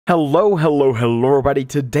Hello, everybody.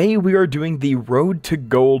 Today we are doing the Road to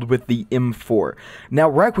Gold with the M4. Now,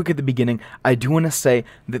 right quick at the beginning, I do want to say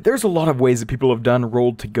that there's a lot of ways that people have done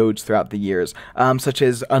Road to Golds throughout the years, such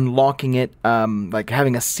as unlocking it, like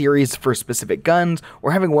having a series for specific guns,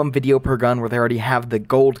 or having one video per gun where they already have the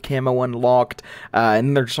gold camo unlocked,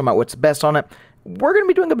 and they're just talking about what's best on it. We're going to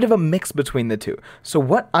be doing a bit of a mix between the two. So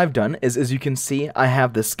what I've done is, as you can see, I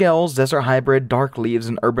have the Scales, Desert Hybrid, Dark Leaves,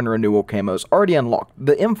 and Urban Renewal camos already unlocked.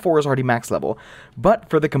 The M4 is already max level, but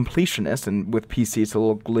for the completionist, and with PC it's a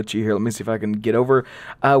little glitchy here, let me see if I can get over,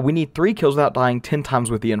 we need 3 kills without dying 10 times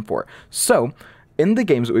with the M4. So, in the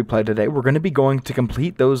games that we play today, we're going to be going to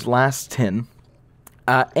complete those last 10.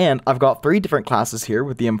 And I've got 3 different classes here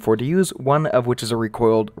with the M4 to use, one of which is a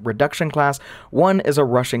recoiled reduction class, one is a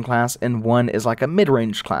rushing class, and one is like a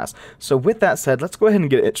mid-range class. So with that said, let's go ahead and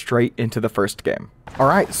get it straight into the first game.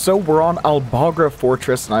 Alright, so we're on Albagra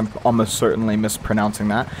Fortress, and I'm almost certainly mispronouncing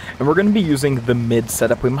that, and we're going to be using the mid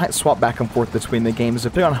setup. We might swap back and forth between the games,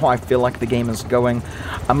 depending on how I feel like the game is going.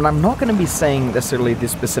 And I'm not going to be saying necessarily the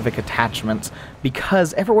specific attachments,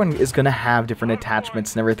 because everyone is going to have different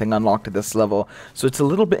attachments and everything unlocked at this level, so it's a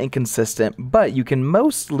little bit inconsistent, but you can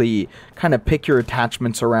mostly kind of pick your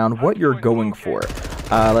attachments around what you're going for.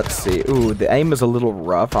 Let's see. Ooh, the aim is a little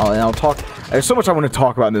rough. I'll talk. There's so much I want to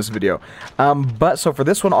talk about in this video. But so for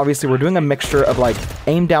this one, obviously, we're doing a mixture of like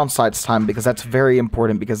aim down sights time, because that's very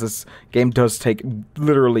important, because this game does take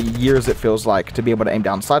literally years, it feels like, to be able to aim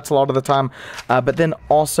down sights a lot of the time. But then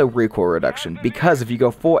also recoil reduction, because if you go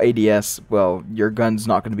full ADS, well, your gun's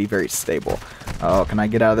not going to be very stable. Oh, can I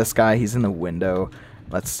get out of this guy? He's in the window.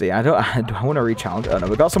 Let's see. I don't want to re-challenge. Oh no,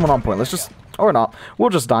 we got someone on point. Let's just, or not. We'll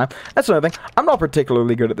just die. That's another thing. I'm not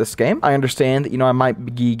particularly good at this game. I understand that, I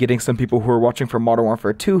might be getting some people who are watching for Modern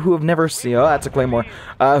Warfare 2 who have never seen, oh, that's a Claymore,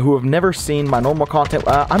 who have never seen my normal content.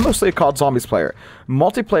 I'm mostly a COD Zombies player.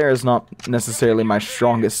 Multiplayer is not necessarily my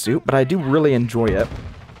strongest suit, but I do really enjoy it.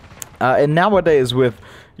 And nowadays with,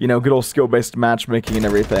 good old skill-based matchmaking and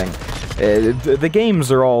everything, the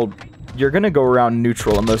games are all, you're going to go around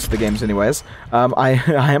neutral in most of the games anyways. I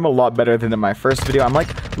am a lot better than in my first video. I'm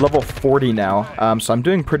like level 40 now, so I'm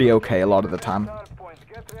doing pretty okay a lot of the time.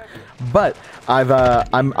 But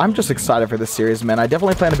I'm just excited for this series, man. I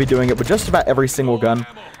definitely plan to be doing it with just about every single gun,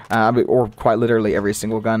 or quite literally every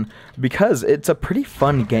single gun, because it's a pretty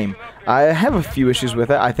fun game. I have a few issues with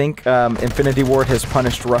it. I think Infinity Ward has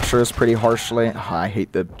punished rushers pretty harshly. Oh, I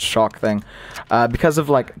hate the shock thing, because of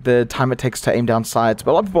like the time it takes to aim down sights.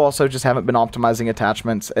 But a lot of people also just haven't been optimizing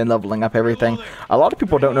attachments and leveling up everything. A lot of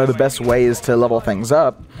people don't know the best ways to level things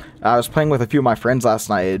up. I was playing with a few of my friends last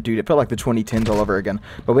night. Dude, it felt like the 2010s all over again.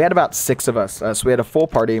 But we had about 6 of us, so we had a full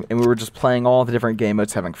party, and we were just playing all the different game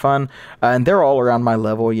modes, having fun. And they're all around my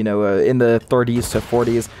level, in the 30s to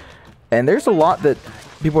 40s. And there's a lot that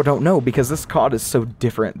people don't know, because this COD is so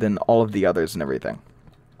different than all of the others and everything.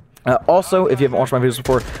 Also, if you haven't watched my videos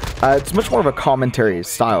before, it's much more of a commentary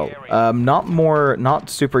style. Not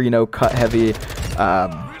super, cut heavy.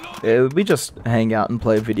 We just hang out and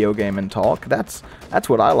play a video game and talk. That's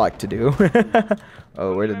what I like to do.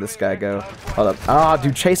 Oh, where did this guy go? Hold up. Ah,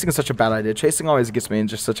 dude, chasing is such a bad idea. Chasing always gets me in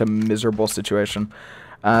just such a miserable situation.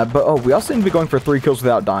 But we also need to be going for 3 kills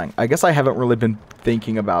without dying. I guess I haven't really been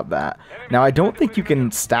thinking about that. Now, I don't think you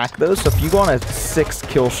can stack those, so if you go on a 6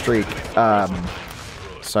 kill streak,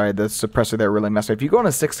 sorry, the suppressor there really messed up. If you go on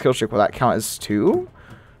a 6 kill streak, will that count as 2?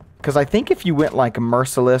 Because I think if you went like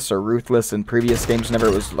merciless or ruthless in previous games, whenever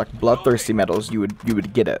it was like bloodthirsty medals, you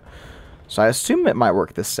would get it. So I assume it might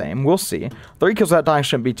work the same. We'll see. 3 kills without dying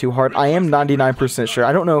shouldn't be too hard. I am 99% sure.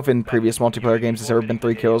 I don't know if in previous multiplayer games it's ever been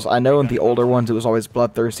 3 kills. I know in the older ones it was always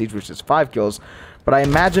Bloodthirsty, which is 5 kills. But I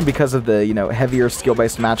imagine because of the, heavier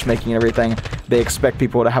skill-based matchmaking and everything, they expect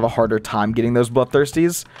people to have a harder time getting those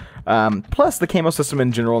Bloodthirsties. Plus, the camo system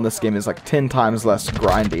in general in this game is like 10 times less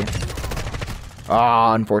grindy.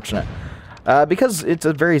 Ah, unfortunate. Because it's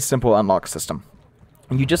a very simple unlock system.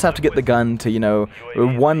 You just have to get the gun to,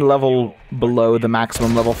 1 level below the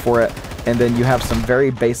maximum level for it, and then you have some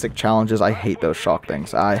very basic challenges. I hate those shock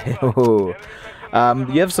things. You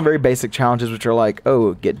have some very basic challenges which are like,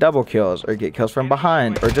 oh, get double kills, or get kills from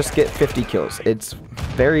behind, or just get 50 kills. It's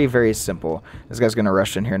very, very simple. This guy's going to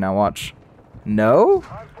rush in here now, watch. No?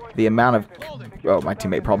 The amount of... Oh, my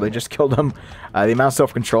teammate probably just killed him. The amount of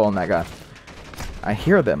self-control on that guy. I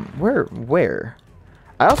hear them. Where?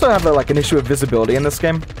 I also have like an issue of visibility in this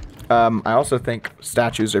game. I also think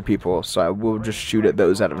statues are people, so I will just shoot at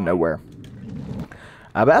those out of nowhere.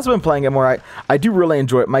 But as I've been playing it more, I do really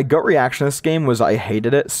enjoy it. My gut reaction to this game was I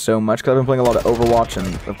hated it so much because I've been playing a lot of Overwatch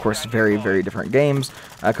and, of course, very, very different games.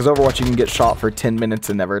 Because Overwatch, you can get shot for 10 minutes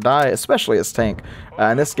and never die, especially as tank.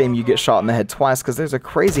 In this game, you get shot in the head twice because there's a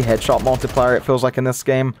crazy headshot multiplier, it feels like, in this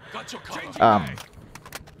game.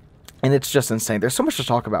 And it's just insane. There's so much to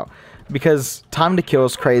talk about. Because time to kill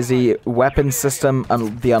is crazy, weapon system,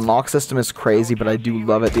 the unlock system is crazy, but I do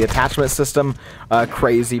love it. The attachment system,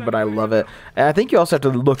 crazy, but I love it. And I think you also have to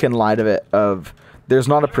look in light of it, there's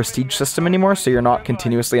not a prestige system anymore, so you're not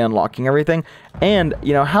continuously unlocking everything. And,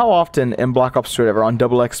 you know, how often in Black Ops 2 or whatever, on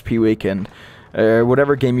Double XP Weekend, or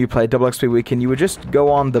whatever game you play, Double XP Weekend, you would just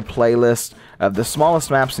go on the playlist of the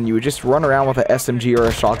smallest maps and you would just run around with an SMG or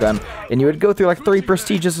a shotgun, and you would go through like 3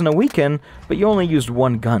 prestiges in a weekend, but you only used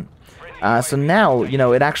 1 gun. So now, you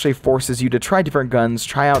know, it actually forces you to try different guns,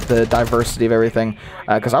 try out the diversity of everything.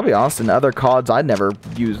 Because I'll be honest, in other CODs, I'd never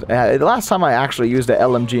used... the last time I actually used an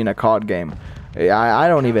LMG in a COD game, I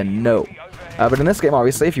don't even know. But in this game,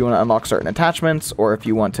 obviously, if you want to unlock certain attachments, or if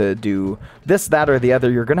you want to do this, that, or the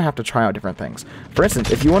other, you're going to have to try out different things. For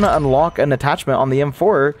instance, if you want to unlock an attachment on the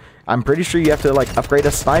M4, I'm pretty sure you have to, like, upgrade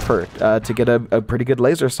a sniper to get a pretty good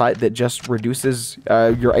laser sight that just reduces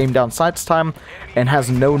your aim down sights time and has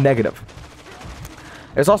no negative.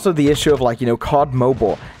 There's also the issue of, like, you know, COD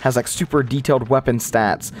Mobile has, like, super detailed weapon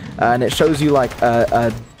stats, and it shows you, like,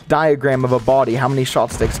 a diagram of a body, how many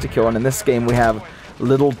shots it takes to kill, and in this game we have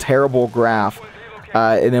little terrible graph,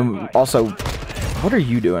 and then also, what are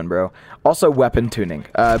you doing, bro? Also, weapon tuning,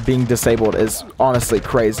 being disabled is honestly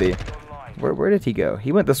crazy. Where did he go?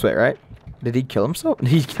 He went this way, right? Did he kill himself?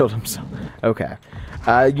 He killed himself. Okay.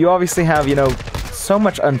 You obviously have, you know, so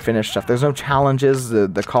much unfinished stuff. There's no challenges.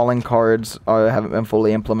 The calling cards haven't been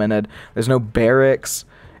fully implemented. There's no barracks.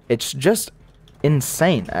 It's just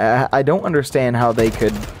insane. I don't understand how they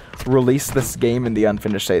could release this game in the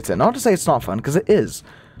unfinished states. And not to say it's not fun, because it is.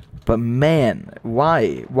 But man,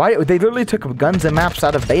 why? Why? They literally took guns and maps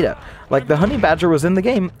out of beta. Like, the Honey Badger was in the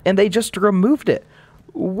game, and they just removed it.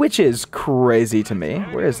 Which is crazy to me.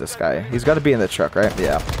 Where is this guy? He's got to be in the truck, right?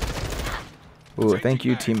 Yeah. Ooh, thank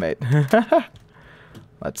you, teammate.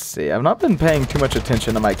 Let's see. I've not been paying too much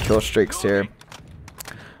attention to my kill streaks here.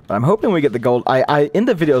 But I'm hoping we get the gold. In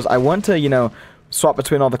the videos, I want to, you know, swap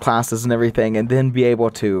between all the classes and everything, and then be able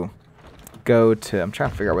to go to... I'm trying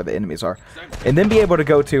to figure out where the enemies are. And then be able to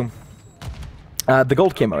go to the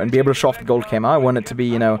gold camo and be able to show off the gold camo. I want it to be,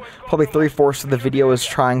 you know, probably 3/4 of the video is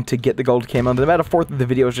trying to get the gold camo. Then about 1/4 of the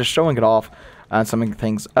video is just showing it off and summing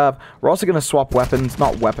things up. We're also going to swap weapons,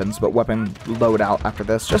 not weapons, but weapon loadout after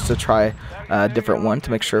this, just to try a different one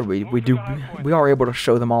to make sure we are able to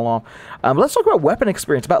show them all off. Let's talk about weapon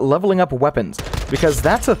experience, about leveling up weapons, because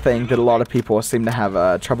that's a thing that a lot of people seem to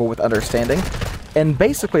have trouble with understanding. And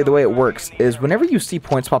basically the way it works is whenever you see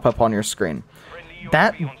points pop up on your screen,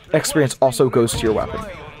 that experience also goes to your weapon.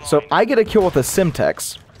 So if I get a kill with a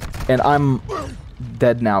Simtex, and I'm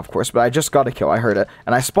dead now, of course, but I just got a kill, I heard it,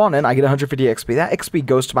 and I spawn in, I get 150 XP. That XP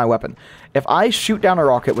goes to my weapon. If I shoot down a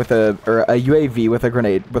rocket with a UAV with a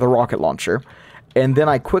grenade, with a rocket launcher, and then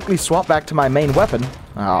I quickly swap back to my main weapon,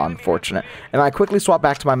 oh, unfortunate, and I quickly swap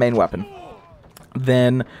back to my main weapon,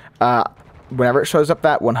 then whenever it shows up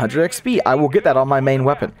that 100 XP, I will get that on my main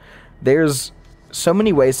weapon. There's so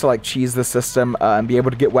many ways to, like, cheese the system and be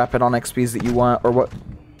able to get weapon on XPs that you want, or what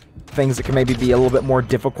things that can maybe be a little bit more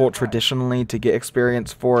difficult traditionally to get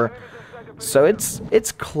experience for. So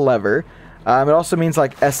it's clever. It also means,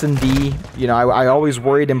 like, S&D. You know, I always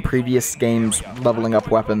worried in previous games leveling up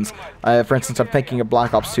weapons. For instance, I'm thinking of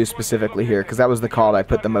Black Ops 2 specifically here, because that was the COD I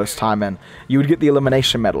put the most time in. You would get the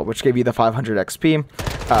Elimination Medal, which gave you the 500 XP.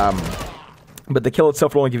 But the kill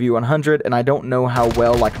itself will only give you 100, and I don't know how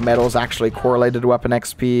well, like, medals actually correlated to weapon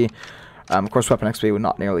XP. Of course, weapon XP was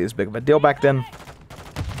not nearly as big of a deal back then.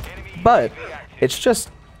 But it's just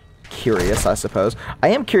curious, I suppose. I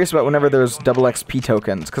am curious about whenever there's double XP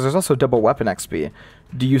tokens, because there's also double weapon XP.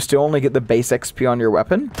 Do you still only get the base XP on your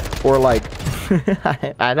weapon? Or, like,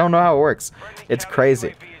 I don't know how it works. It's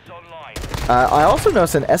crazy. I also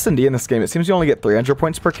noticed in S&D in this game, it seems you only get 300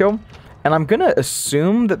 points per kill. And I'm going to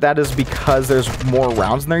assume that that is because there's more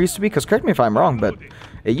rounds than there used to be. Because correct me if I'm wrong, but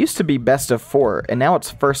it used to be best of 4. And now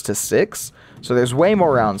it's first to 6. So there's way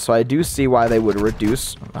more rounds. So I do see why they would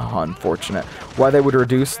reduce... Oh, unfortunate. Why they would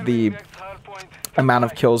reduce the amount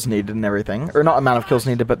of kills needed and everything. Or not amount of kills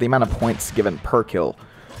needed, but the amount of points given per kill.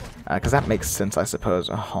 Because that makes sense, I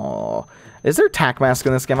suppose. Oh. Is there tac mask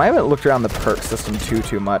in this game? I haven't looked around the perk system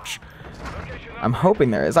too much. I'm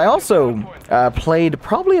hoping there is. I also played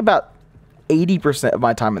probably about 80% of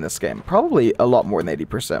my time in this game, probably a lot more than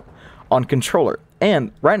 80%, on controller.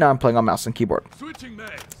 And right now I'm playing on mouse and keyboard.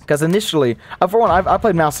 Because initially, for one, I've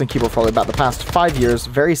played mouse and keyboard for about the past 5 years,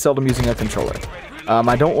 very seldom using a controller.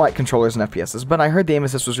 I don't like controllers and FPSs, but I heard the aim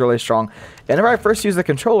assist was really strong. And whenever I first used the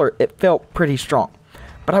controller, it felt pretty strong.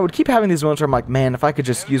 But I would keep having these moments where I'm like, man, if I could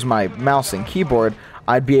just use my mouse and keyboard,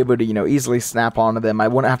 I'd be able to, you know, easily snap onto them. I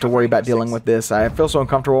wouldn't have to worry about dealing with this. I feel so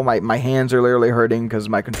uncomfortable. My hands are literally hurting because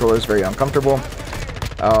my controller is very uncomfortable.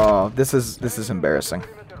 Oh, this is embarrassing.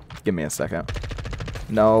 Give me a second.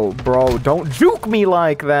 No, bro, don't juke me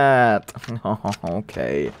like that.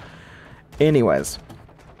 Okay. Anyways,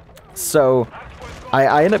 so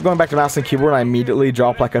I end up going back to mouse and keyboard, and I immediately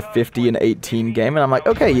drop like a 50 and 18 game, and I'm like,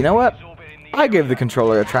 okay, you know what? I gave the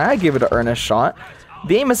controller a try. I gave it an earnest shot.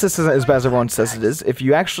 The aim assist isn't as bad as everyone says it is. If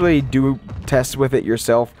you actually do test with it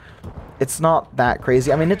yourself, it's not that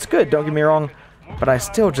crazy. I mean, it's good, don't get me wrong, but I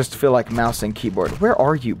still just feel like mouse and keyboard. Where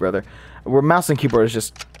are you, brother? Where mouse and keyboard is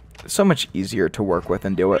just so much easier to work with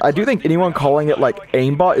and deal with. I do think anyone calling it like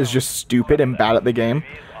aimbot is just stupid and bad at the game.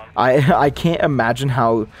 I can't imagine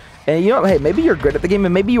how. And you know, hey, maybe you're good at the game,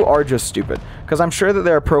 and maybe you are just stupid. Because I'm sure that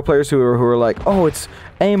there are pro players who are like, oh, it's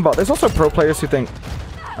aimbot. There's also pro players who think,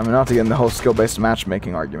 I mean, not to get in the whole skill-based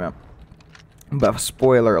matchmaking argument, but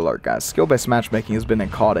spoiler alert, guys, skill-based matchmaking has been in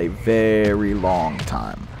COD a very long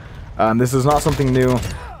time. This is not something new.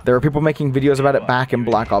 There were people making videos about it back in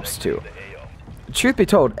Black Ops 2. Truth be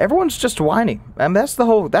told, everyone's just whiny, and that's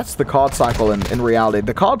the COD cycle in reality.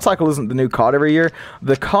 The COD cycle isn't the new COD every year.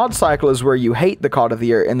 The COD cycle is where you hate the COD of the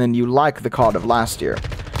year, and then you like the COD of last year.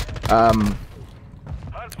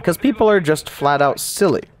 Because people are just flat out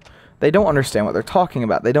silly. They don't understand what they're talking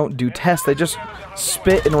about. They don't do tests. They just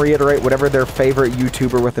spit and reiterate whatever their favorite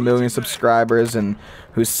YouTuber with 1 million subscribers and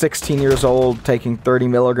who's 16 years old taking 30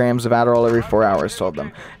 milligrams of Adderall every 4 hours told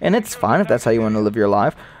them. And it's fine if that's how you want to live your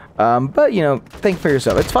life. But, you know, think for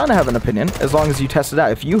yourself. It's fine to have an opinion as long as you test it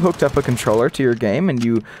out. If you hooked up a controller to your game and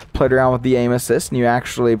you played around with the aim assist and you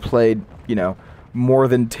actually played, you know, more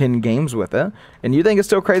than 10 games with it, and you think it's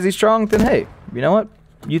still crazy strong, then hey, you know what?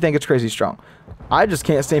 You think it's crazy strong. I just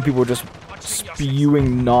can't stand people just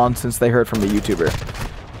spewing nonsense they heard from a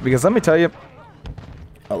YouTuber. Because let me tell you,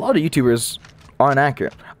 a lot of YouTubers aren't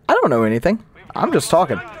accurate. I don't know anything. I'm just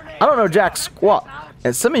talking. I don't know jack squat.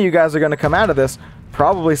 And some of you guys are going to come out of this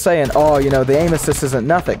probably saying, oh, you know, the aim assist isn't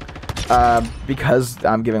nothing. Because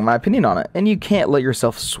I'm giving my opinion on it. And you can't let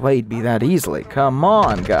yourself swayed be that easily. Come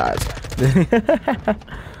on, guys.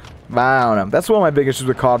 I don't know. That's one of my big issues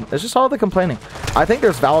with COD. It's just all the complaining. I think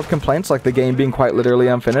there's valid complaints, like the game being quite literally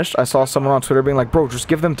unfinished. I saw someone on Twitter being like, bro, just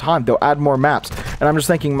give them time. They'll add more maps. And I'm just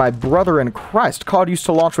thinking, my brother in Christ, COD used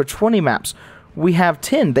to launch with 20 maps. We have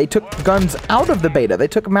 10. They took guns out of the beta. They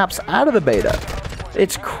took maps out of the beta.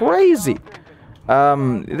 It's crazy.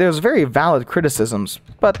 There's very valid criticisms,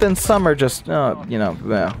 but then some are just, you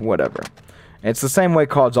know, whatever. It's the same way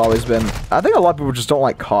COD's always been. I think a lot of people just don't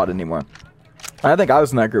like COD anymore. I think I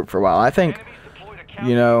was in that group for a while. I think,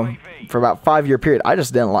 you know, for about a 5-year period, I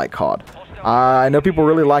just didn't like COD. I know people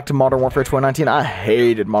really liked Modern Warfare 2019. I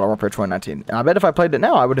hated Modern Warfare 2019. And I bet if I played it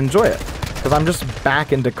now, I would enjoy it. Because I'm just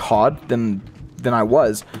back into COD than I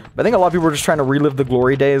was. But I think a lot of people are just trying to relive the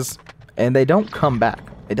glory days, and they don't come back.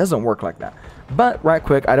 It doesn't work like that. But, right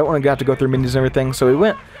quick, I don't want to have to go through minis and everything, so we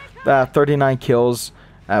went 39 kills.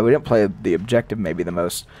 We didn't play the objective maybe the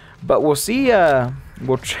most. But we'll see,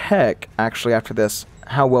 we'll check, actually, after this,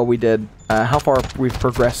 how well we did, how far we've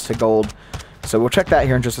progressed to gold. So we'll check that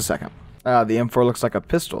here in just a second. The M4 looks like a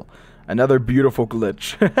pistol. Another beautiful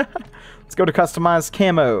glitch. Let's go to customize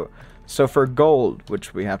camo. So for gold,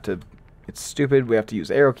 which we have to, it's stupid, we have to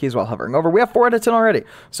use arrow keys while hovering over. We have 4 out of 10 already.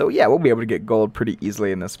 So yeah, we'll be able to get gold pretty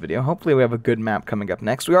easily in this video. Hopefully we have a good map coming up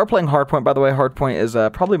next. We are playing Hardpoint, by the way. Hardpoint is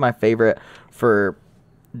probably my favorite for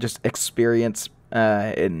just experience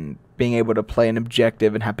in being able to play an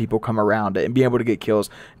objective and have people come around it and be able to get kills.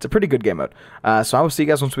 It's a pretty good game mode. So I will see you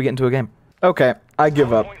guys once we get into a game. Okay, I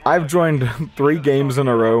give up. I've joined 3 games in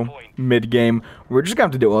a row, mid-game. We're just going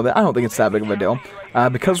to have to deal with it. I don't think it's that big of a deal.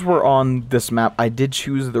 Because we're on this map, I did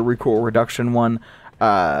choose the recoil reduction one,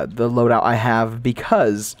 the loadout I have,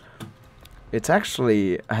 because it's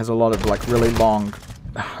actually has a lot of, like, really long,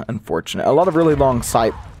 unfortunate, a lot of really long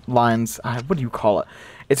sight lines. What do you call it?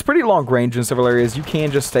 It's pretty long range in several areas. You can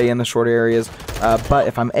just stay in the short areas, but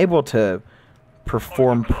if I'm able to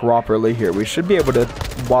perform properly here, we should be able to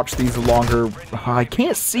watch these longer. I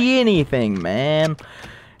can't see anything, man.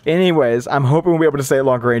 Anyways, I'm hoping we'll be able to stay at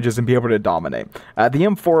longer ranges and be able to dominate. The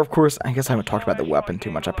M4, of course, I guess I haven't talked about the weapon too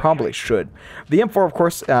much. I probably should. The M4, of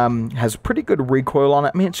course, has pretty good recoil on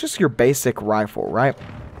it. I mean, it's just your basic rifle, right?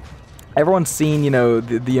 Everyone's seen, you know,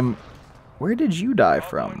 where did you die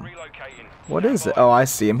from? What is it? Oh, I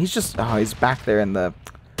see him. He's just... Oh, he's back there in the...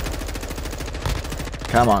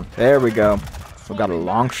 Come on. There we go. We got a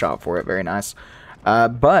long shot for it. Very nice.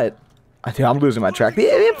 But... I think I'm losing my track. The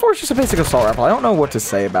M4 is just a basic assault rifle. I don't know what to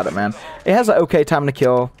say about it, man. It has an okay time to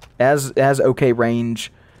kill. It has okay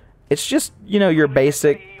range. It's just, you know, your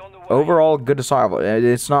basic... Overall, good assault rifle.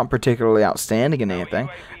 It's not particularly outstanding in anything.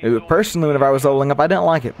 Personally, whenever I was leveling up, I didn't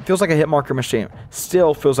like it. It feels like a hit marker machine.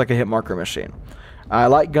 Still feels like a hit marker machine. I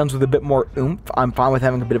like guns with a bit more oomph. I'm fine with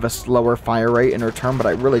having a bit of a slower fire rate in return, but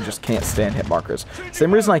I really just can't stand hit markers.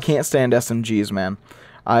 Same reason I can't stand SMGs, man.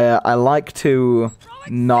 I like to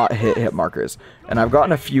not hit markers. And I've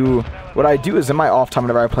gotten a few... What I do is in my off time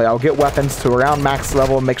whenever I play, I'll get weapons to around max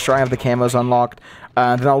level, make sure I have the camos unlocked,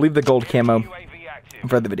 then I'll leave the gold camo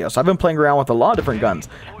for the video. So I've been playing around with a lot of different guns.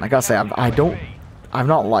 And I gotta say, I've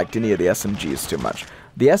not liked any of the SMGs too much.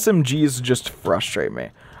 The SMGs just frustrate me.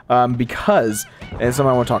 Because, and something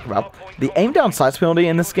I want to talk about, the aim down sights penalty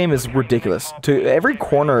in this game is ridiculous. To every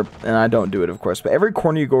corner, and I don't do it of course, but every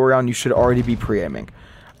corner you go around you should already be pre-aiming.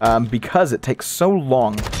 Because it takes so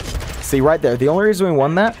long. See right there, the only reason we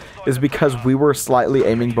won that is because we were slightly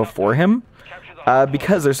aiming before him.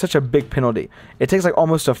 Because there's such a big penalty. It takes like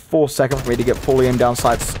almost a full second for me to get fully aim down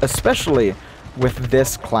sights, especially with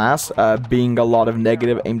this class being a lot of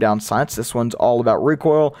negative aim down sights. This one's all about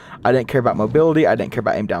recoil. I didn't care about mobility. I didn't care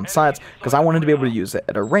about aim down sights because I wanted to be able to use it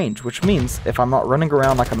at a range, which means if I'm not running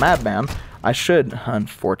around like a madman, I should.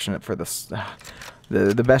 Unfortunate for this,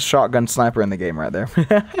 the best shotgun sniper in the game right there.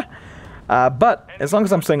 But as long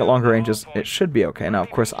as I'm staying at longer ranges, it should be okay. Now, of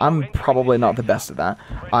course, I'm probably not the best at that.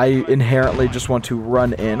 I inherently just want to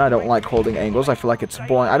run in. I don't like holding angles. I feel like it's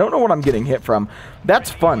boring. I don't know what I'm getting hit from. That's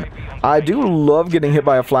fun. I do love getting hit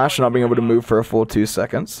by a flash and not being able to move for a full 2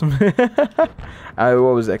 seconds. What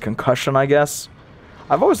was it? Concussion, I guess?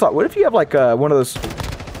 I've always thought, what if you have like one of those...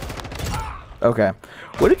 Okay.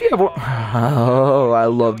 What if you have... Oh, I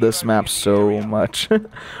love this map so much.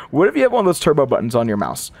 What if you have one of those turbo buttons on your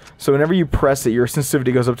mouse? So whenever you press it, your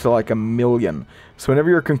sensitivity goes up to like 1,000,000. So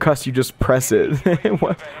whenever you're concussed, you just press it.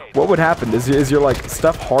 What would happen? Is your like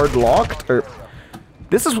stuff hard locked? Or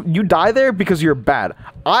this is... You die there because you're bad.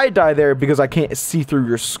 I die there because I can't see through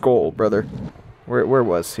your skull, brother. Where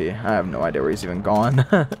was he? I have no idea where he's even gone.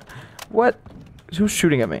 What? Who's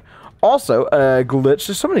shooting at me? Also, glitch.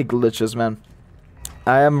 There's so many glitches, man.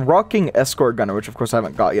 I am rocking Escort Gunner, which of course I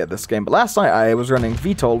haven't got yet this game, but last night I was running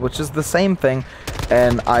VTOL, which is the same thing,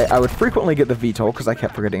 and I would frequently get the VTOL because I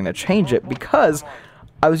kept forgetting to change it because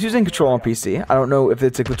I was using control on PC. I don't know if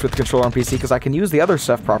it's a glitch with control on PC because I can use the other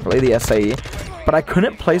stuff properly, the SAE, but I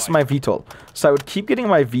couldn't place my VTOL. So I would keep getting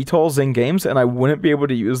my VTOLs in games and I wouldn't be able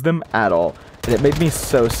to use them at all, and it made me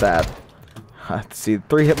so sad. See,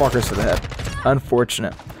 3 hit markers to the head.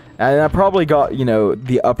 Unfortunate. And I probably got, you know,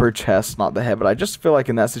 the upper chest, not the head, but I just feel like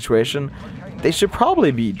in that situation, they should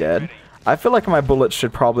probably be dead. I feel like my bullets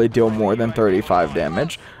should probably deal more than 35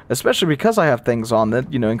 damage, especially because I have things on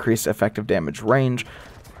that, you know, increase effective damage range.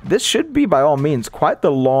 This should be, by all means, quite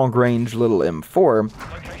the long-range little M4,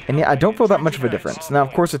 and yeah, I don't feel that much of a difference. Now,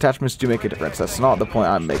 of course, attachments do make a difference. That's not the point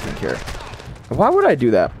I'm making here. Why would I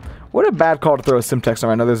do that? What a bad call to throw a Simtex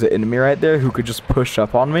on. I know there's an enemy right there who could just push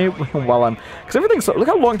up on me while I'm... Because everything's so... Look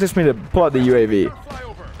how long it takes me to pull out the UAV.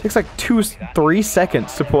 It takes like 3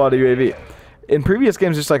 seconds to pull out a UAV. In previous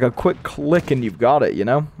games, just like a quick click and you've got it, you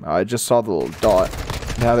know? I just saw the little dot.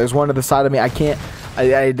 Now there's one to the side of me. I can't...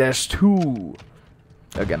 There's 2.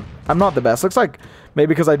 Again, I'm not the best. Looks like maybe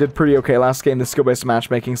because I did pretty okay last game, the skill-based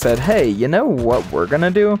matchmaking said, hey, you know what we're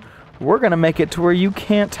gonna do? We're gonna make it to where you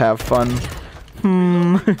can't have fun.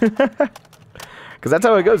 Because that's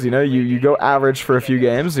how it goes, you know, you go average for a few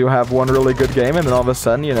games, you'll have one really good game, and then all of a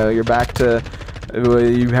sudden, you know, you're back to,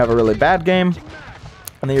 you have a really bad game,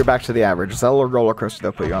 and then you're back to the average. It's that little roller coaster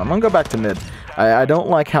they'll put you on. I'm gonna go back to mid. I don't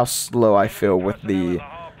like how slow I feel with the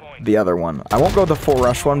other one. I won't go the full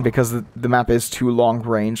rush one because the map is too long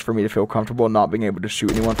range for me to feel comfortable not being able to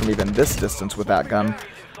shoot anyone from even this distance with that gun.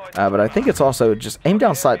 But I think it's also just aim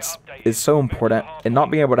down sights is so important, and not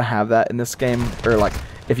being able to have that in this game, or like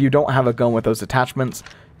if you don't have a gun with those attachments,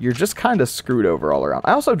 you're just kind of screwed over all around.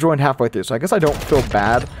 I also joined halfway through, so I guess I don't feel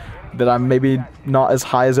bad that I'm maybe not as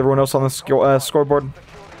high as everyone else on the scoreboard.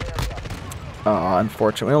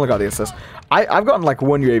 Unfortunately, we only got the assist. I've gotten like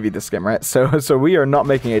 1 UAV this game, right? So we are not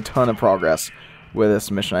making a ton of progress with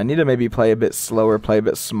this mission. I need to maybe play a bit slower, play a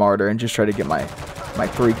bit smarter, and just try to get my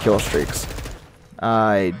 3 kill streaks.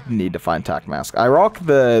 I need to find tac mask. I rock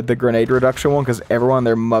the grenade reduction one because everyone and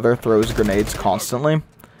their mother throws grenades constantly.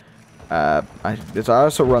 I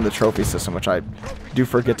also run the trophy system, which I do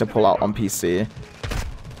forget to pull out on PC.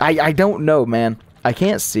 I don't know, man. I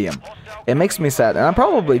can't see him. It makes me sad, and I'm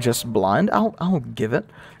probably just blind. I'll give it.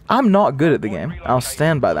 I'm not good at the game. I'll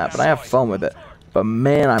stand by that, but I have fun with it. But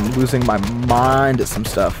man, I'm losing my mind at some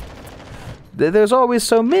stuff. There's always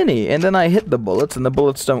so many, and then I hit the bullets, and the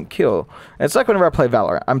bullets don't kill. It's like whenever I play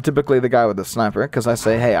Valorant. I'm typically the guy with the sniper, because I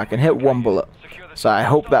say, hey, I can hit one bullet. So I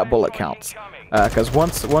hope that bullet counts. Because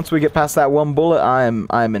once we get past that one bullet,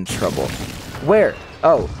 I'm in trouble. Where?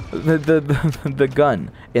 Oh, the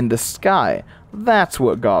gun in the sky. That's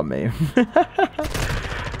what got me.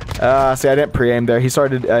 See, I didn't pre-aim there. He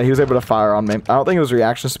was able to fire on me. I don't think it was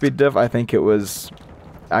reaction speed diff. I think it was...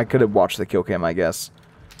 I could have watched the kill cam, I guess.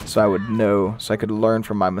 So I would know, so I could learn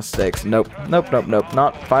from my mistakes. Nope.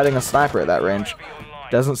 Not fighting a sniper at that range.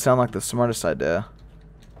 Doesn't sound like the smartest idea.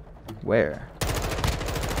 Where?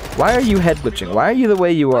 Why are you head glitching? Why are you the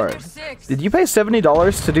way you are? Did you pay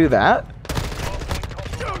 $70 to do that?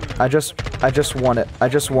 I just want it. I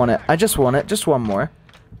just want it. Just one more.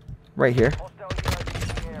 Right here.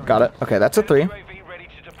 Got it. Okay, that's a 3.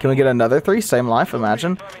 Can we get another 3? Same life,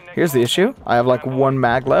 imagine. Here's the issue. I have like 1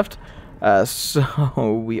 mag left.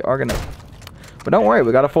 So we are gonna... But don't worry,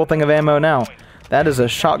 we got a full thing of ammo now. That is a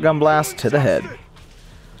shotgun blast to the head.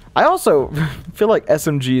 I also feel like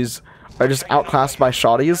SMGs are just outclassed by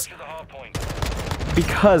shotties.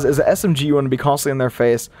 Because as an SMG, you want to be constantly in their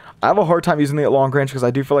face. I have a hard time using it at long range because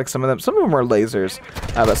I do feel like some of them are lasers.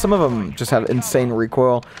 But some of them just have insane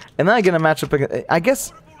recoil. And then I get a matchup, I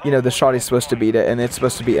guess... You know, the shotty's supposed to beat it, and it's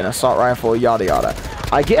supposed to be an assault rifle, yada yada.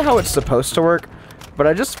 I get how it's supposed to work, but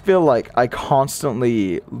I just feel like I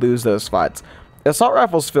constantly lose those fights. Assault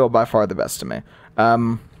rifles feel by far the best to me.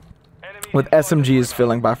 With SMGs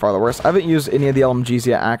feeling by far the worst. I haven't used any of the LMGs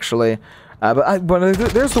yet, actually. But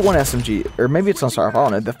there's the one SMG, or maybe it's an assault rifle, I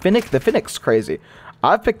don't know. The Finnick's crazy.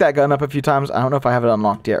 I've picked that gun up a few times. I don't know if I have it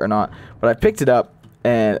unlocked yet or not, but I picked it up,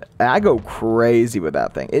 and I go crazy with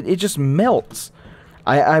that thing. It just melts.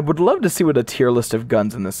 I would love to see what a tier list of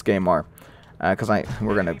guns in this game are. Because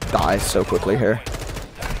we're going to die so quickly here.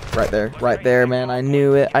 Right there, man. I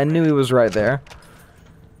knew it. I knew he was right there.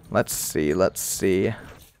 Let's see. That's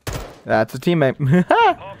a teammate.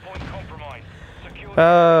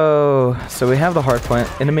 Oh, so we have the hard point.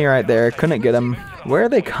 Enemy right there. Couldn't get him. Where are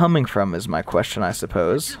they coming from is my question, I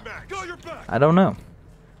suppose. I don't know.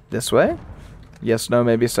 This way? Yes, no,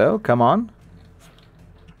 maybe so. Come on.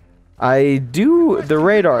 The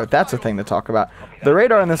radar, that's a thing to talk about. The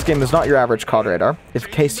radar in this game is not your average COD radar, in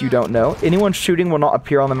case you don't know. Anyone shooting will not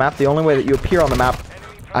appear on the map. The only way that you appear on the map,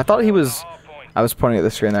 I was pointing at the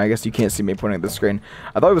screen there. I guess you can't see me pointing at the screen.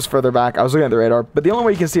 I thought it was further back. I was looking at the radar, but the only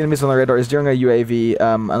way you can see enemies on the radar is during a UAV,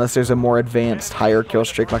 unless there's a more advanced, higher kill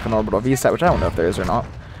streak like an orbital VSAT, which I don't know if there is or not.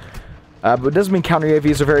 But it does mean counter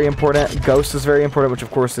UAVs are very important. Ghost is very important, which of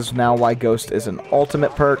course is now why Ghost is an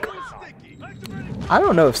ultimate perk. I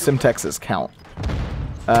don't know if Simtexes count.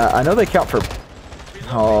 I know they count for...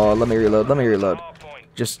 Oh, let me reload.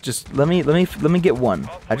 Just let me get one.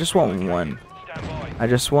 I just want one. I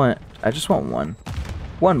just want one.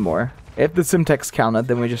 One more. If the Simtex counted,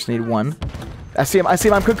 then we just need one. I see him,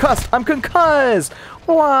 I'm concussed!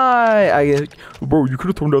 Why? Bro, you could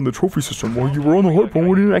have thrown down the trophy system while you were on the hard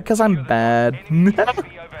point, because I'm bad.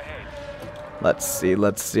 Let's see.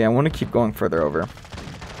 I want to keep going further over.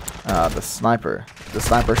 The sniper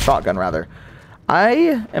shotgun rather.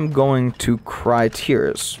 I am going to cry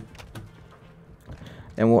tears,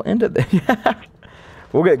 and we'll end it there.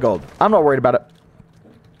 We'll get gold. I'm not worried about it.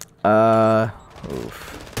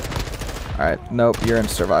 Oof. All right, nope, you're in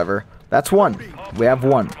survivor. That's one. We have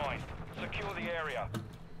one.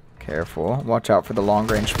 Careful. Watch out for the long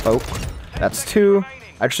range folk. That's 2.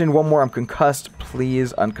 I just need one more. I'm concussed.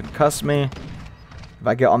 Please unconcuss me. If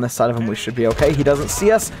I get on this side of him, we should be okay. He doesn't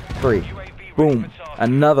see us. 3. Boom.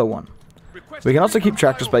 Another one. We can also keep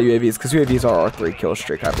track just by UAVs, because UAVs are our 3 kill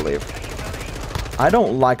streak, I believe. I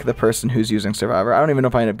don't like the person who's using Survivor. I don't even know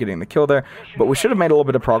if I end up getting the kill there, but we should have made a little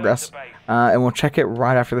bit of progress. And we'll check it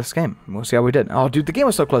right after this game. We'll see how we did. Oh, dude, the game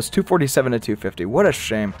was so close. 247 to 250. What a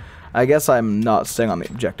shame. I guess I'm not staying on the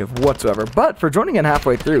objective whatsoever. But for joining in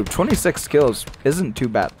halfway through, 26 kills isn't too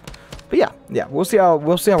bad. But yeah, we'll see how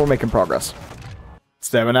we're making progress.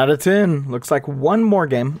 7 out of 10. Looks like one more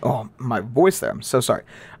game. Oh, my voice there. I'm so sorry.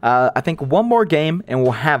 I think one more game and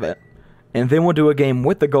we'll have it. And then we'll do a game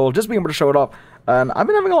with the goal, just being able to show it off. And I've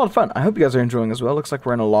been having a lot of fun. I hope you guys are enjoying as well. Looks like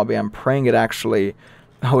we're in a lobby. I'm praying it actually...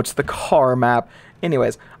 Oh, it's the car map.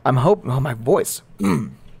 Anyways, I'm hoping... Oh, my voice.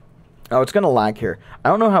 Oh, it's going to lag here. I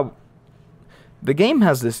don't know how... The game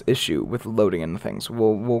has this issue with loading into things.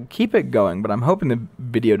 We'll keep it going, but I'm hoping the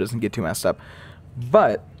video doesn't get too messed up.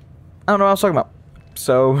 But, I don't know what I was talking about.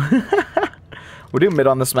 So, we'll do mid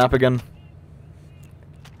on this map again.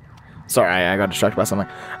 Sorry, I got distracted by something.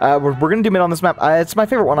 We're going to do mid on this map. It's my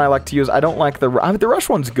favorite one I like to use. I don't like the rush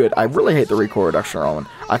one's good. I really hate the recoil reduction one.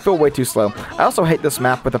 I feel way too slow. I also hate this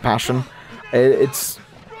map with a passion. It's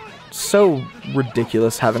so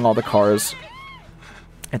ridiculous having all the cars.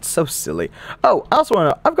 It's so silly. Oh, I also want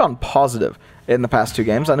to know, I've gone positive in the past 2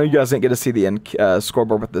 games. I know you guys didn't get to see the end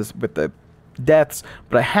scoreboard with the deaths,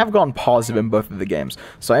 but I have gone positive in both of the games.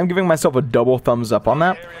 So I am giving myself a double thumbs up on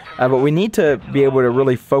that. But we need to be able to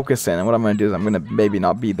really focus in. And what I'm going to do is I'm going to maybe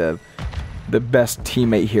not be the best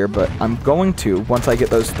teammate here, but I'm going to, once I get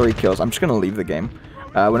those 3 kills, I'm just going to leave the game.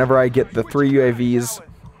 Whenever I get the 3 UAVs,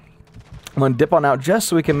 I'm going to dip on out just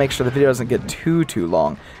so we can make sure the video doesn't get too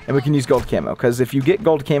long. And we can use gold camo. Because if you get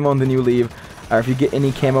gold camo and then you leave, or if you get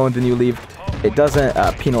any camo and then you leave, it doesn't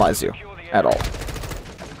penalize you at all.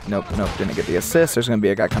 Nope, didn't get the assist. There's going to be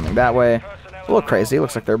a guy coming that way. A little crazy.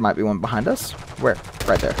 Looks like there might be one behind us. Where?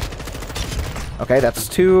 Right there. Okay, that's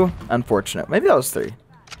 2. Unfortunate. Maybe that was 3.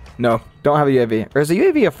 No, don't have a UAV. Or is a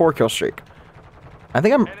UAV a 4-kill streak? I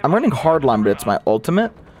think I'm running hardline, but it's my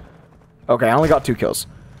ultimate. Okay, I only got 2 kills.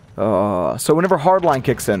 So whenever hardline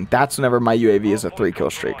kicks in, that's whenever my UAV is a 3-kill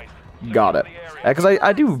streak. Got it. Because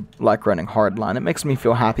I do like running hardline. It makes me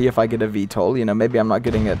feel happy if I get a VTOL. You know, maybe I'm not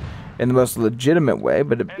getting it in the most legitimate way,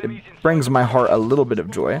 but it brings my heart a little bit of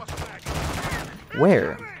joy.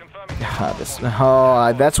 Where?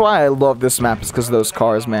 That's why I love this map, is because of those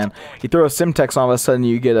cars, man. You throw a Simtex on, all of a sudden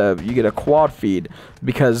you get a quad feed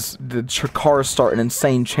because the cars start an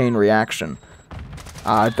insane chain reaction.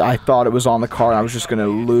 I thought it was on the car and I was just gonna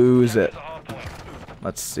lose it.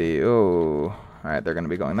 Let's see. Oh, all right, they're gonna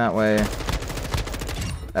be going that way.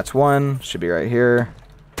 That's 1. Should be right here.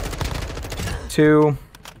 2.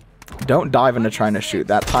 Don't dive into trying to shoot.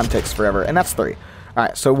 That time takes forever. And that's 3.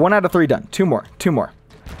 Alright, so 1 out of 3 done. 2 more. 2 more.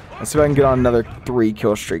 Let's see if I can get on another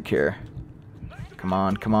 3-kill streak here. Come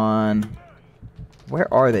on, come on.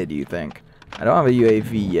 Where are they, do you think? I don't have a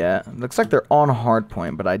UAV yet. Looks like they're on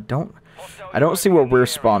hardpoint, but I don't see where we're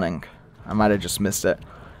spawning. I might have just missed it.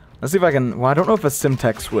 Let's see if I can... Well, I don't know if a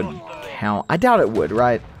Simtex would count. I doubt it would,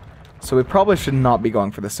 right? So we probably should not be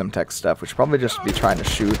going for the Simtex stuff. We should probably just be trying to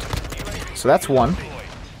shoot. So that's 1.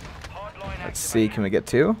 Let's see, can we get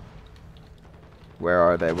 2? Where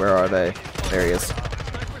are they? Where are they? There he is.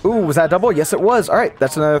 Ooh, was that double? Yes, it was. Alright,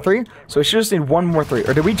 that's another 3. So we should just need 1 more 3.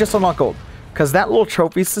 Or did we just unlock gold? Because that little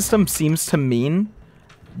trophy system seems to mean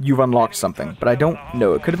you've unlocked something. But I don't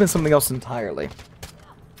know. It could have been something else entirely.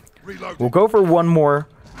 We'll go for 1 more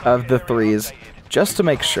of the 3s just to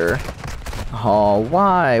make sure. Oh,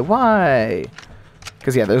 why? Why?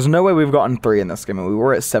 Because, yeah, there's no way we've gotten 3 in this game. And we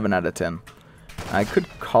were at 7 out of 10. I could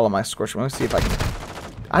call on my scorcher. Let me see if I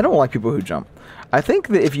can... I don't like people who jump. I think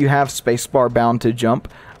that if you have spacebar bound to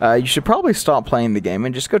jump, you should probably stop playing the game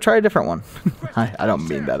and just go try a different one. I don't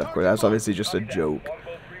mean that, of course. That's obviously just a joke.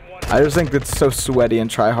 I just think it's so sweaty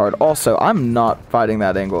and try hard. Also, I'm not fighting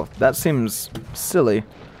that angle. That seems silly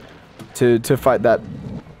to fight that.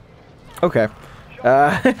 Okay.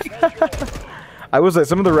 I will say,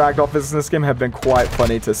 some of the ragdoll physics in this game have been quite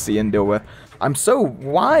funny to see and deal with. I'm so...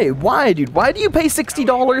 Why, dude? Why do you pay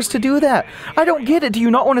 $60 to do that? I don't get it. Do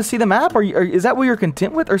you not want to see the map? Or is that what you're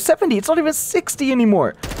content with? Or 70? It's not even 60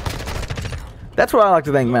 anymore. That's what I like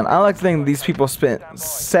to think, man. I like to think these people spent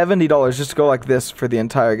 $70 just to go like this for the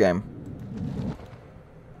entire game.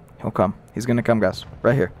 He'll come. He's gonna come, guys.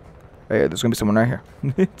 Right here. Right here. There's gonna be someone right here.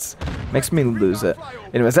 It makes me lose it.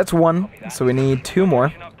 Anyways, that's 1. So we need 2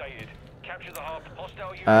 more.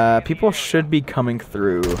 People should be coming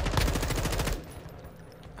through.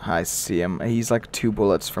 I see him. He's like 2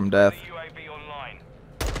 bullets from death.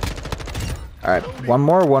 Alright, 1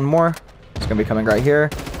 more, 1 more. It's gonna be coming right here.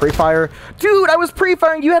 Pre-fire. Dude, I was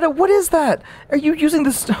pre-firing. You had a... What is that? Are you using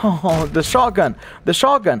this... Oh, the shotgun. The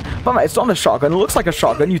shotgun. But it's not a shotgun. It looks like a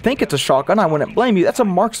shotgun. You think it's a shotgun. I wouldn't blame you. That's a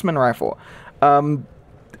marksman rifle.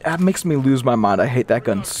 That makes me lose my mind. I hate that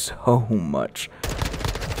gun so much.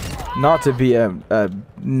 Not to be a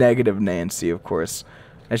negative Nancy, of course.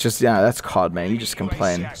 It's just, yeah, that's COD, man. You just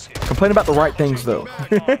complain. Complain about the right things, though.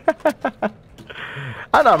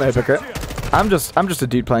 I know I'm a hypocrite. I'm just a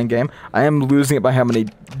dude playing game. I am losing it by how many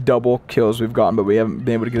double kills we've gotten, but we haven't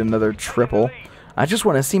been able to get another triple. I just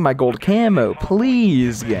want to see my gold camo,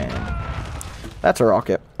 please, game. That's a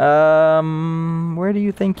rocket. Where do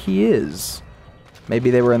you think he is? Maybe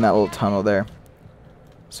they were in that little tunnel there.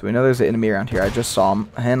 So we know there's an enemy around here. I just saw him,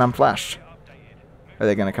 and I'm flashed. Are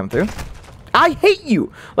they gonna come through? I hate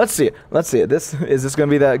you! Let's see it. Let's see it. Is this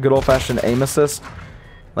gonna be that good old-fashioned aim assist?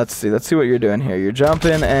 Let's see. Let's see what you're doing here. You're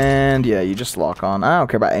jumping, and yeah, you just lock on. I don't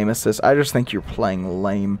care about aim assist. I just think you're playing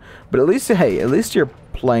lame. But at least, hey, at least you're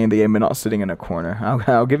playing the game and not sitting in a corner.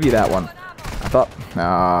 I'll give you that one. I thought,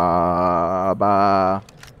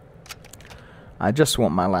 I just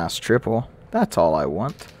want my last triple. That's all I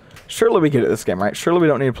want. Surely we get it this game, right? Surely we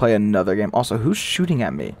don't need to play another game. Also, who's shooting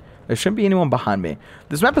at me? There shouldn't be anyone behind me.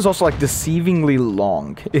 This map is also like deceivingly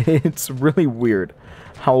long. It's really weird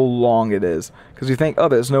how long it is. Because you think, oh,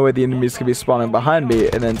 there's no way the enemies could be spawning behind me.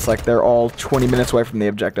 And then it's like they're all 20 minutes away from the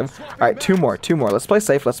objective. Alright, two more. Let's play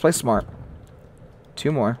safe. Let's play smart.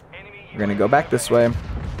 2 more. We're going to go back this way.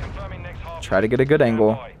 Try to get a good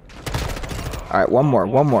angle. Alright, one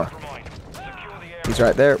more. He's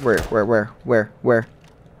right there. Where?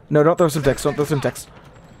 No, don't throw some ticks.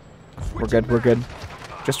 We're good.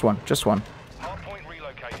 Just one.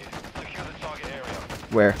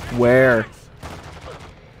 Where?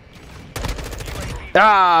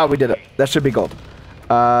 Ah, we did it. That should be gold.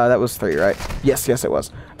 That was 3, right? Yes, it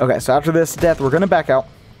was. Okay, so after this death, we're gonna back out.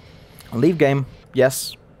 Leave game.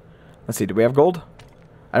 Yes. Let's see, do we have gold?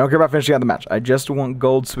 I don't care about finishing out the match. I just want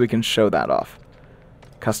gold so we can show that off.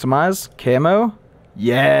 Customize. Camo.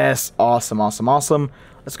 Yes. Awesome.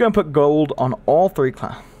 Let's go and put gold on all 3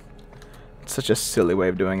 classes. It's such a silly way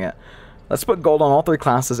of doing it. Let's put gold on all 3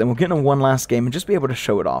 classes, and we'll get into one last game and just be able to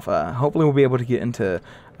show it off. Hopefully we'll be able to get into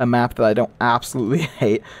a map that I don't absolutely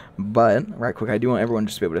hate, but right quick, I do want everyone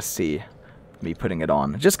just to be able to see me putting it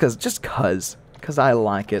on. Just cause I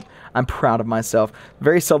like it. I'm proud of myself.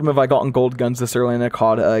 Very seldom have I gotten gold guns this early in a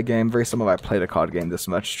COD game. Very seldom have I played a COD game this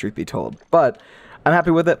much, truth be told. But I'm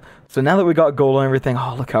happy with it. So now that we got gold and everything,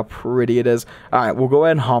 oh, look how pretty it is. Alright, we'll go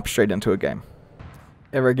ahead and hop straight into a game.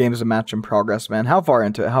 Every game is a match in progress, man. How far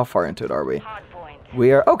into it are we?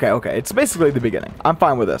 We are... Okay. It's basically the beginning. I'm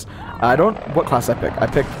fine with this. What class I picked? I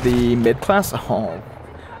picked the mid class. Oh,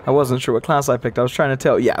 I wasn't sure what class I picked. I was trying to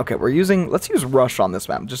tell. Yeah, okay. Let's use Rush on this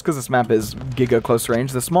map. Just because this map is giga close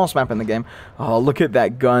range. The smallest map in the game. Oh, look at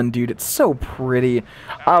that gun, dude. It's so pretty.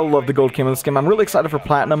 I love the gold camo in this game. I'm really excited for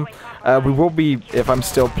Platinum. We will be, if I'm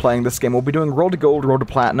still playing this game, we'll be doing Road to Gold, Road to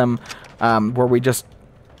Platinum, where we just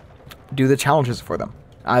do the challenges for them.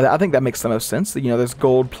 I think that makes the most sense. You know, there's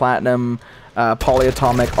gold, platinum,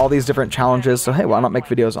 polyatomic, all these different challenges. So hey, why not make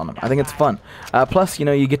videos on them? I think it's fun. Plus, you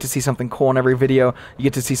know, you get to see something cool in every video. You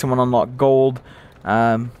get to see someone unlock gold.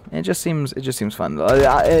 It just seems fun.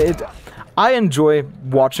 I enjoy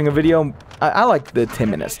watching a video. I like the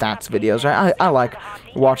 10-minute stats videos. Right? I like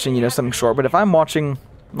watching, you know, something short. But if I'm watching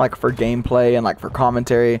like for gameplay and like for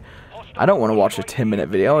commentary, I don't want to watch a 10-minute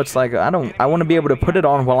video. It's like, I want to be able to put it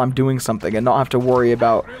on while I'm doing something and not have to worry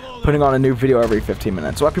about putting on a new video every 15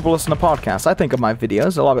 minutes. So why people listen to podcasts. I think of my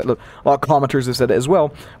videos. A lot of commenters have said it as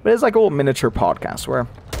well. But it's like a little miniature podcast where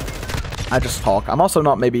I just talk. I'm also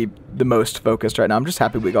not maybe the most focused right now. I'm just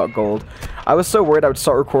happy we got gold. I was so worried I would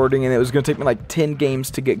start recording and it was going to take me like 10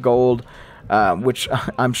 games to get gold, which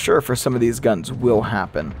I'm sure for some of these guns will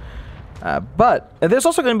happen. But there's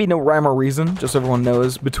also going to be no rhyme or reason, just so everyone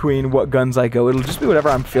knows, between what guns I go. It'll just be whatever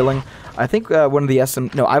I'm feeling. I think one of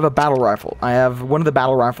the No, I have a battle rifle. I have one of the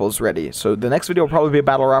battle rifles ready. So the next video will probably be a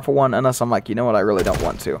battle rifle one, unless I'm like, you know what, I really don't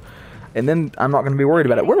want to. And then I'm not going to be worried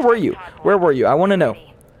about it. Where were you? I want to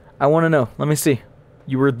know. Let me see.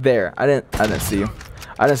 You were there. I didn't see you.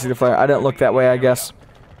 I didn't see the flare. I didn't look that way, I guess.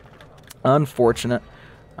 Unfortunate.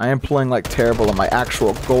 I am playing like terrible in my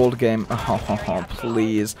actual gold game. Oh,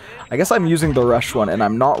 please. I guess I'm using the rush one, and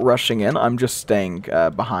I'm not rushing in. I'm just staying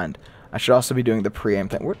behind. I should also be doing the pre-aim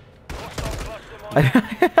thing.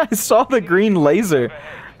 I saw the green laser.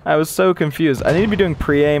 I was so confused. I need to be doing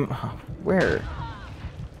pre-aim. Where?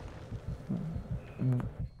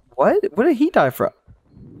 What? What did he die from?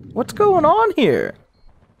 What's going on here?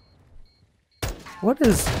 What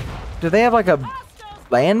is... Do they have like a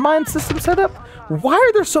landmine system set up? Why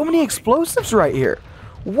are there so many explosives right here?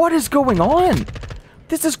 What is going on?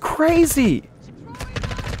 This is crazy.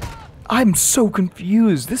 I'm so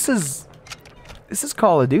confused. This is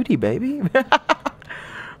Call of Duty, baby.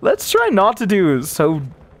 Let's try not to do so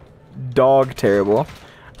dog terrible.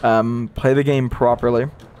 Play the game properly.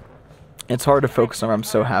 It's hard to focus on. I'm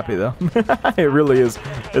so happy though. It really is.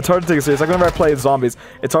 It's hard to take it serious. Like whenever I play zombies,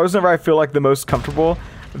 it's always whenever I feel like the most comfortable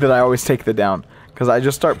that I always take the down. Because I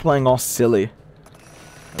just start playing all silly.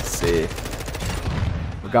 Let's see.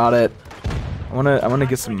 We got it. I wanna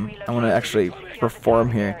get some. I wanna actually perform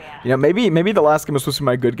here. You know, maybe the last game was supposed to be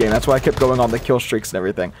my good game. That's why I kept going on the kill streaks and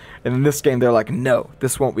everything. And in this game, they're like, no,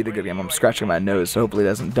 this won't be the good game. I'm scratching my nose, so hopefully it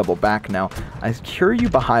doesn't double back now. I hear you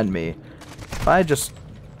behind me. If I just,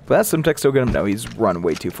 but that Simtech still get him. No, he's run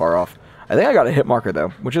way too far off. I think I got a hit marker though,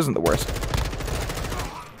 which isn't the worst.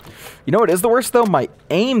 You know what is the worst though? My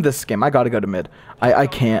aim this game. I gotta go to mid. I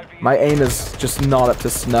can't. My aim is just not up to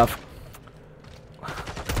snuff.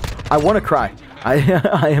 I want to cry.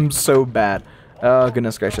 I am so bad. Oh,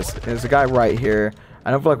 goodness gracious. There's a guy right here.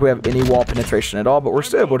 I don't feel like we have any wall penetration at all, but we're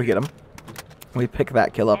still able to get him. We pick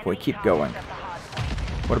that kill up. We keep going.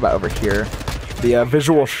 What about over here? The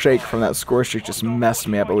visual shake from that score streak just messed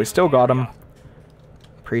me up, but we still got him.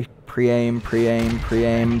 Pre-aim.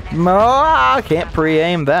 I can't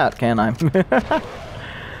pre-aim that, can I?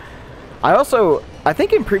 I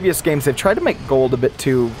think in previous games they've tried to make gold a bit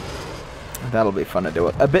too... That'll be fun to do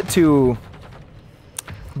it. A bit too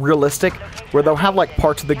realistic, where they'll have like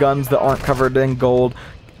parts of the guns that aren't covered in gold.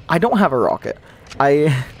 I don't have a rocket.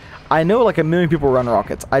 I know like a million people run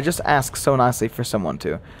rockets. I just ask so nicely for someone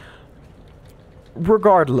to.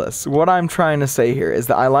 Regardless, what I'm trying to say here is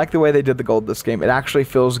that I like the way they did the gold this game. It actually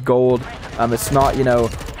feels gold. It's not, you know,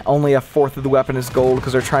 only a fourth of the weapon is gold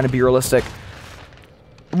because they're trying to be realistic.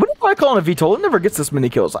 What do I call it a VTOL? It never gets this many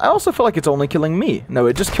kills. I also feel like it's only killing me. No,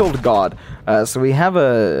 it just killed God. So we have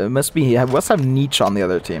a... must have Nietzsche on the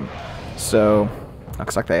other team. So,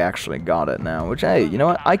 looks like they actually got it now. Which, hey, you know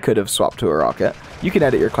what? I could have swapped to a rocket. You can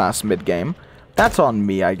edit your class mid-game. That's on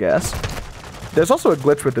me, I guess. There's also a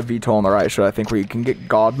glitch with the VTOL on the right should I think, where you can get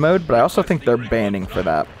God mode, but I also think they're banning for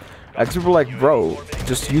that. Because people are like, bro,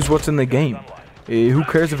 just use what's in the game. Who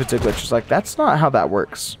cares if it's a glitch? It's like, that's not how that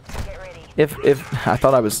works. If I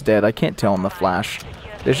thought I was dead, I can't tell in the flash.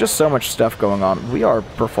 There's just so much stuff going on. We are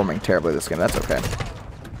performing terribly this game. That's okay.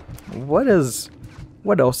 What else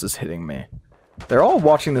is hitting me? They're all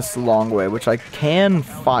watching this the long way, which I can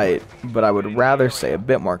fight, but I would rather say a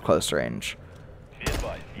bit more close range.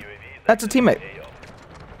 That's a teammate.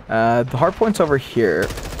 The hard point's over here.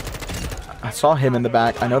 I saw him in the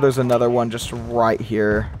back. I know there's another one just right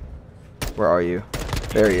here. Where are you?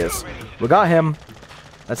 There he is. We got him.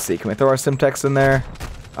 Let's see, can we throw our Simtex in there?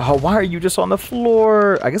 Oh, why are you just on the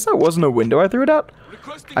floor? I guess that wasn't a window I threw it out.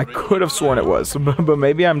 I could have sworn it was, but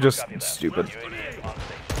maybe I'm just stupid.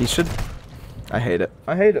 He should... I hate it.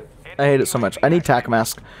 I hate it. I hate it so much. I need tac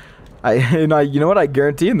mask. You know what? I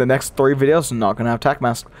guarantee in the next 3 videos I'm not going to have tac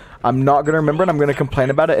mask. I'm not going to remember, and I'm going to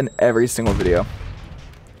complain about it in every single video.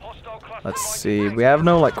 Let's see. We have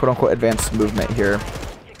no, like, quote-unquote advanced movement here.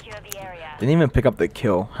 Didn't even pick up the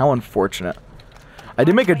kill. How unfortunate. I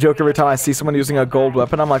do make a joke every time I see someone using a gold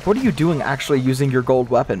weapon. I'm like, what are you doing actually using your gold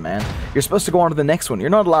weapon, man? You're supposed to go on to the next one. You're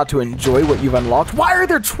not allowed to enjoy what you've unlocked. Why are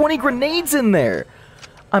there 20 grenades in there?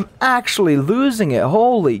 I'm actually losing it.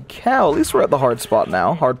 Holy cow. At least we're at the hard spot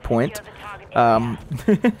now. Hard point. Let's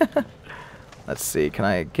see. Can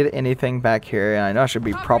I get anything back here? I know I should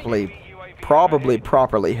be probably head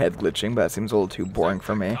glitching, but that seems a little too boring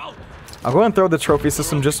for me. I'll go ahead and throw the trophy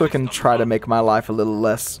system just so I can try to make my life a little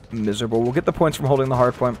less miserable. We'll get the points from holding the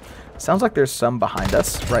hard point. Sounds like there's some behind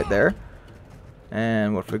us right there.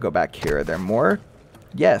 And what if we go back here? Are there more?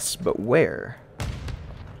 Yes, but where?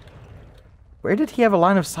 Where did he have a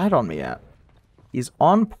line of sight on me at? He's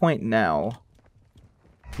on point now.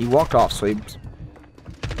 He walked off, so he...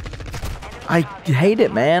 I hate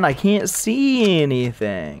it, man. I can't see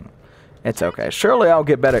anything. It's okay. Surely I'll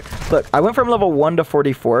get better. Look, I went from level 1 to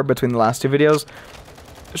 44 between the last 2 videos.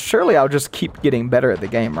 Surely I'll just keep getting better at the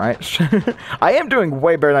game, right? I am doing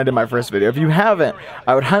way better than I did my first video. If you haven't,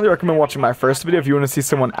 I would highly recommend watching my first video if you want to see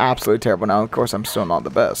someone absolutely terrible. Now, of course, I'm still not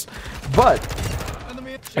the best. But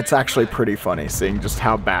it's actually pretty funny seeing just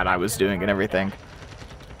how bad I was doing and everything.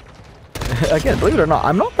 Again, believe it or not,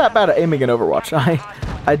 I'm not that bad at aiming in Overwatch.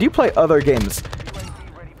 I do play other games.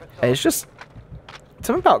 It's just...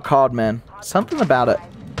 something about COD, man. Something about it.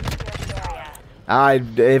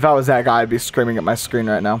 If I was that guy, I'd be screaming at my screen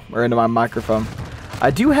right now. Or into my microphone. I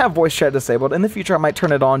do have voice chat disabled. In the future, I might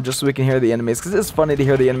turn it on just so we can hear the enemies. Because it's funny to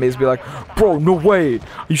hear the enemies be like, bro, no way.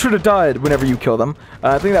 You should have died whenever you kill them.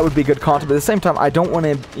 I think that would be good content. But at the same time, I don't want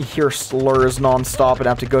to hear slurs non-stop and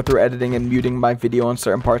have to go through editing and muting my video on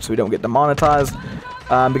certain parts so we don't get demonetized.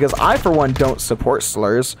 Because I, for one, don't support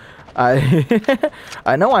slurs.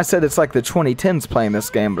 I know I said it's like the 2010s playing this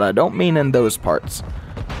game, but I don't mean in those parts.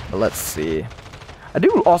 But let's see. I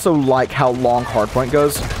do also like how long hardpoint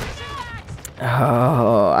goes.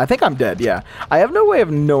 Oh, I think I'm dead, yeah. I have no way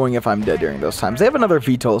of knowing if I'm dead during those times. They have another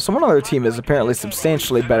VTOL. Someone on their team is apparently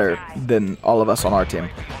substantially better than all of us on our team.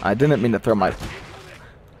 I didn't mean to throw my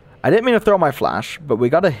flash, but we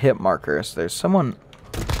got a hit marker. So there's someone...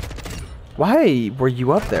 Why were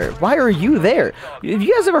you up there? Why are you there? Have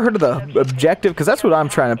you guys ever heard of the objective? Because that's what I'm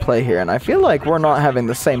trying to play here, and I feel like we're not having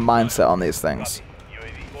the same mindset on these things.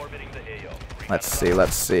 Let's see,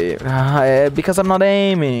 let's see. Because I'm not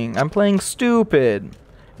aiming. I'm playing stupid.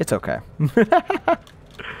 It's okay.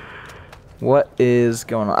 What is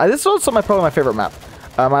going on? This is also probably my favorite map.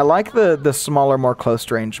 I like the smaller, more close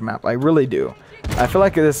range map. I really do. I feel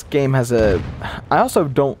like this game has a... I also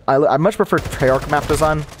don't... I much prefer Treyarch map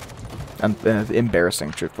design. And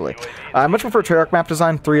embarrassing, truthfully. I much prefer Treyarch map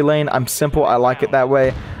design, 3-lane. I'm simple, I like it that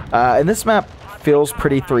way. And this map feels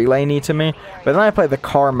pretty 3-laney to me. But then I play the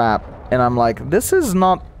car map, and I'm like, this is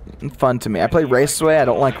not fun to me. I play Raceway, I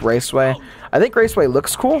don't like Raceway. I think Raceway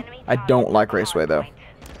looks cool. I don't like Raceway, though.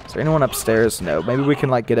 Is there anyone upstairs? No. Maybe we can,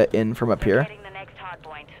 like, get it in from up here.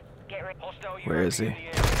 Where is he?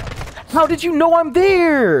 How did you know I'm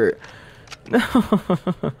there?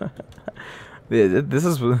 This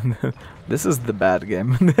is the bad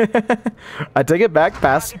game. I take it back.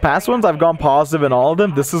 Past ones I've gone positive in all of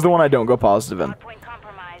them. This is the one I don't go positive in.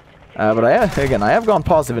 But I have gone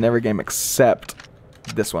positive in every game except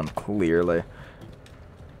this one, clearly.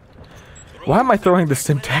 Why am I throwing the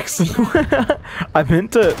syntax? I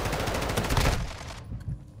meant to...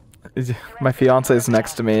 My fiance is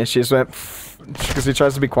next to me. She just went... Because she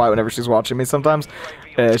tries to be quiet whenever she's watching me sometimes.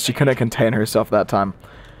 She couldn't contain herself that time.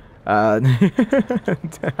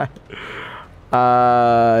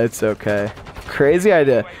 It's okay. Crazy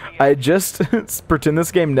idea. I just pretend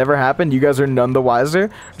this game never happened. You guys are none the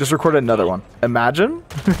wiser. Just record another one. Imagine.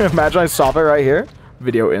 Imagine I stop it right here.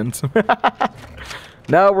 Video ends.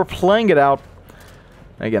 No, we're playing it out.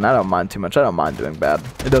 Again, I don't mind too much. I don't mind doing bad.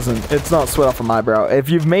 It's not sweat off of my brow. If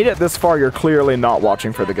you've made it this far, you're clearly not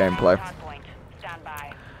watching for the gameplay.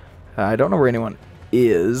 I don't know where anyone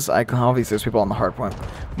is. Obviously there's people on the hard point.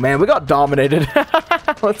 Man, we got dominated.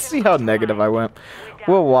 Let's see how negative I went.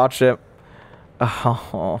 We'll watch it.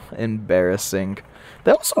 Oh, embarrassing.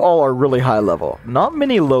 They also all are really high level. Not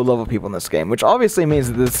many low level people in this game, which obviously means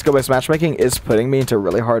that this skill-based matchmaking is putting me into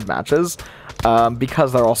really hard matches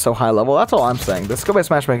because they're all so high level. That's all I'm saying. The skill-based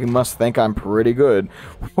matchmaking must think I'm pretty good.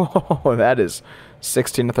 Whoa, that is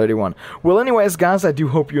 16 to 31. Well, anyways, guys, I do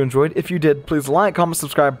hope you enjoyed. If you did, please like, comment,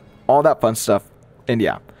 subscribe, all that fun stuff. And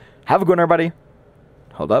yeah, have a good one, everybody.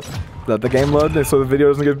 Hold up. Let the game load so the video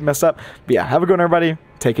doesn't get messed up. But yeah, have a good one, everybody.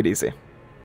 Take it easy.